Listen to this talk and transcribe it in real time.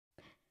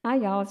Hi,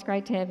 y'all. It's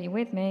great to have you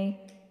with me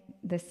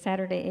this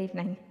Saturday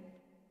evening.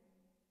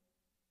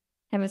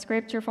 I have a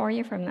scripture for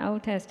you from the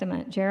Old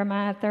Testament,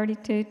 Jeremiah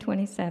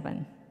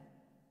 32:27.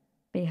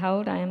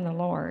 Behold, I am the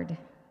Lord,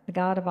 the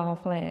God of all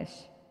flesh.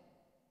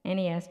 And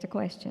he asked a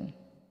question.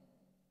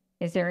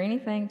 Is there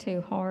anything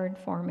too hard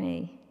for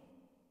me?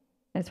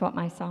 That's what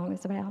my song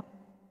is about.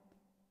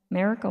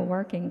 Miracle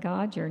working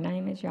God, your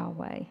name is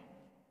Yahweh.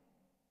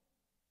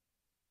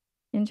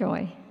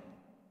 Enjoy.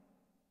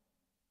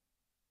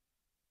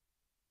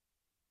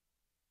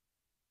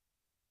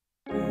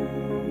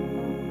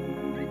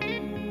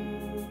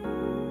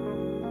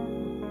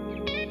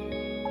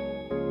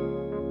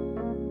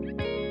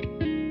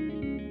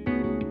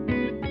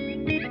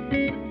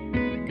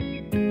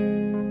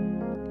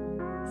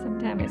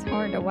 Sometimes it's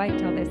hard to wait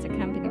till this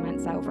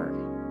accompaniment over.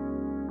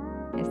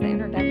 It's the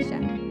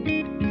introduction.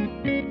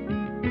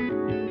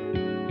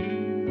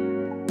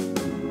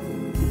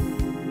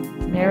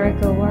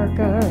 Miracle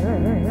worker,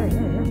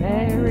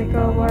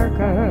 miracle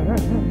worker,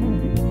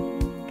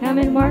 come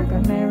and work a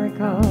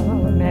miracle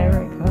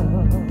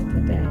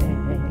today.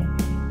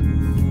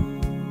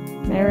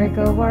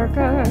 Miracle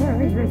worker,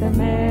 you're the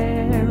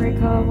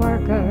miracle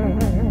worker,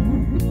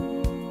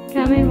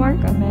 come and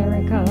work a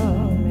miracle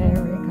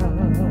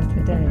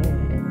today.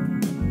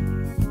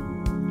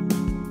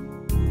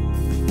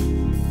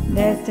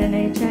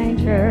 Destiny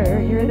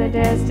changer, you're the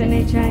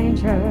destiny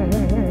changer,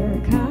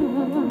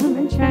 come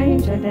and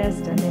change a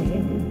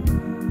destiny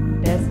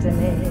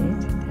today.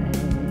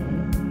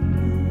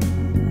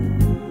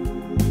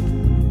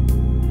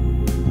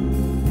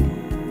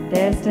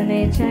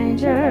 Destiny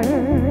changer,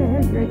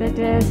 you're the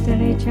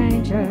destiny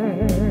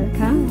changer,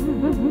 come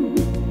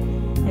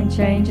and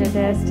change a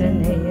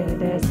destiny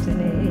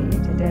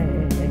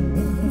today.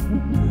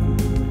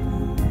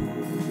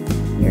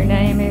 Your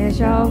name is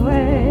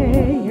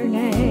Yahweh, your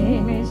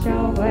name is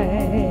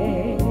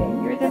Yahweh,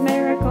 you're the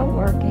miracle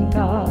working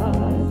God.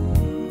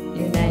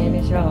 Your name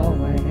is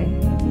Yahweh,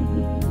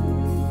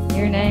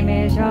 your name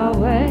is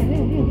Yahweh,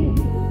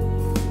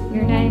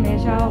 your name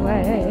is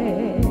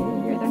Yahweh,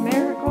 you're the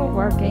miracle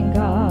working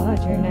God.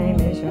 Your name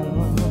is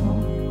Yahweh.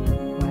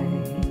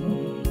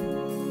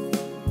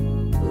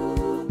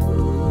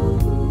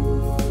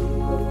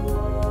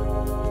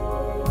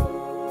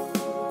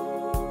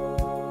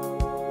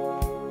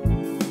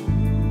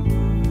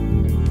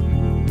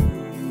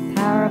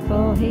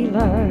 Powerful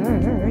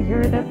healer,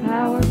 you're the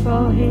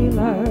powerful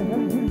healer.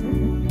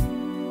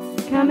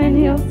 Come and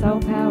heal so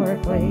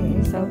powerfully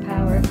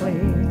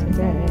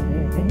today.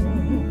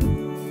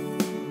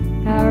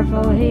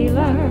 Powerful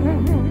healer,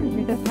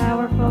 you're the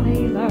powerful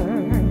healer.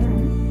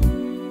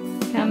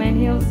 Come and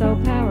heal so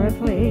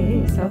powerfully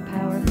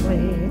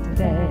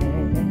today.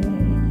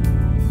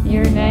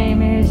 Your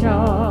name is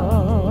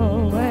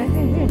Yahweh,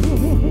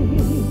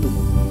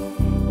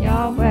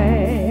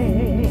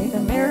 Yahweh, the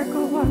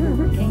miracle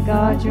working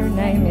God. Your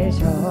name is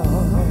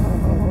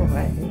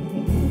Yahweh.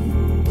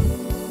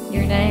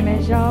 Your name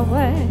is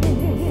Yahweh,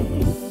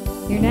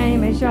 your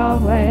name is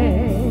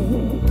Yahweh,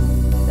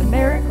 the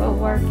miracle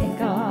working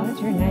God.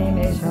 Your name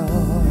is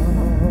Yahweh.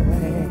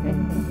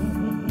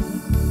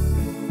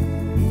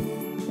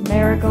 The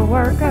miracle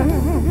worker,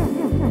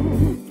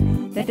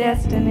 the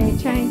destiny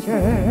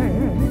changer,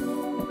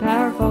 the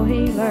powerful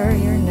healer.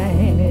 Your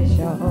name is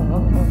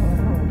Yahweh.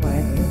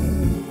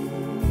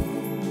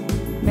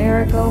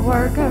 Miracle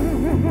worker,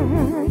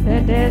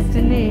 the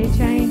destiny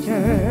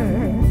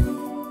changer,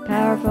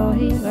 powerful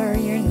healer.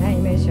 Your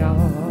name is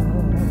Yahweh.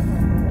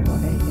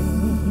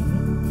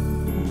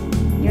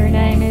 Your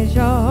name is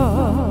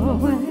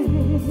Yahweh.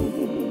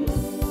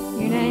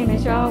 Your name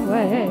is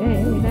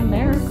Yahweh, the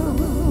miracle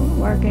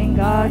working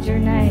God. Your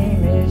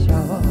name is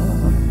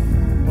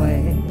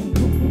Yahweh.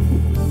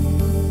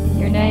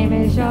 Your name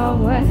is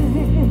Yahweh.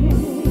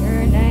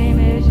 Your name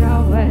is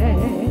Yahweh,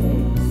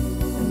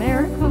 the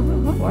miracle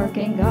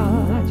working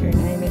God. Your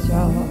name is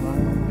Yahweh.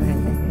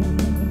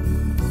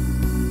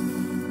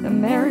 The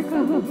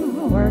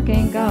miracle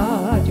working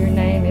God. Your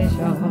name is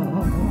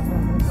Yahweh.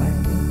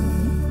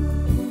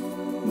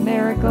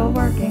 Miracle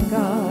working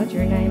God.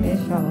 Your name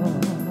is Yahweh.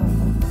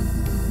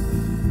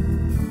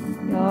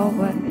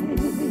 Yahweh.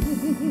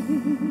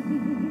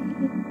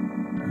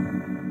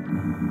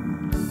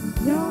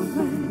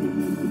 Yahweh.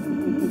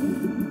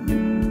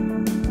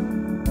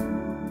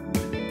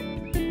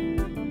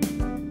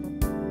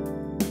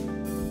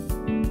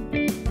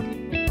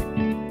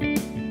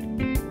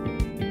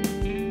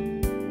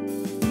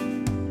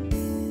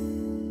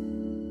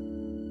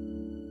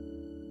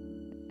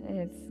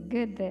 It's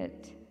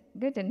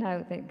good to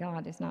know that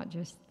God is not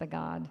just the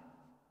God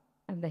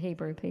of the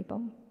Hebrew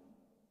people,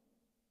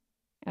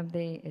 of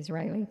the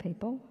Israeli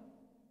people,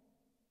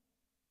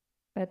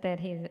 but that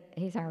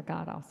he's our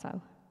God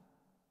also.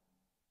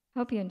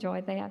 Hope you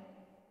enjoyed that.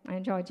 I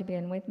enjoyed you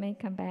being with me.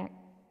 Come back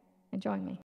and join me.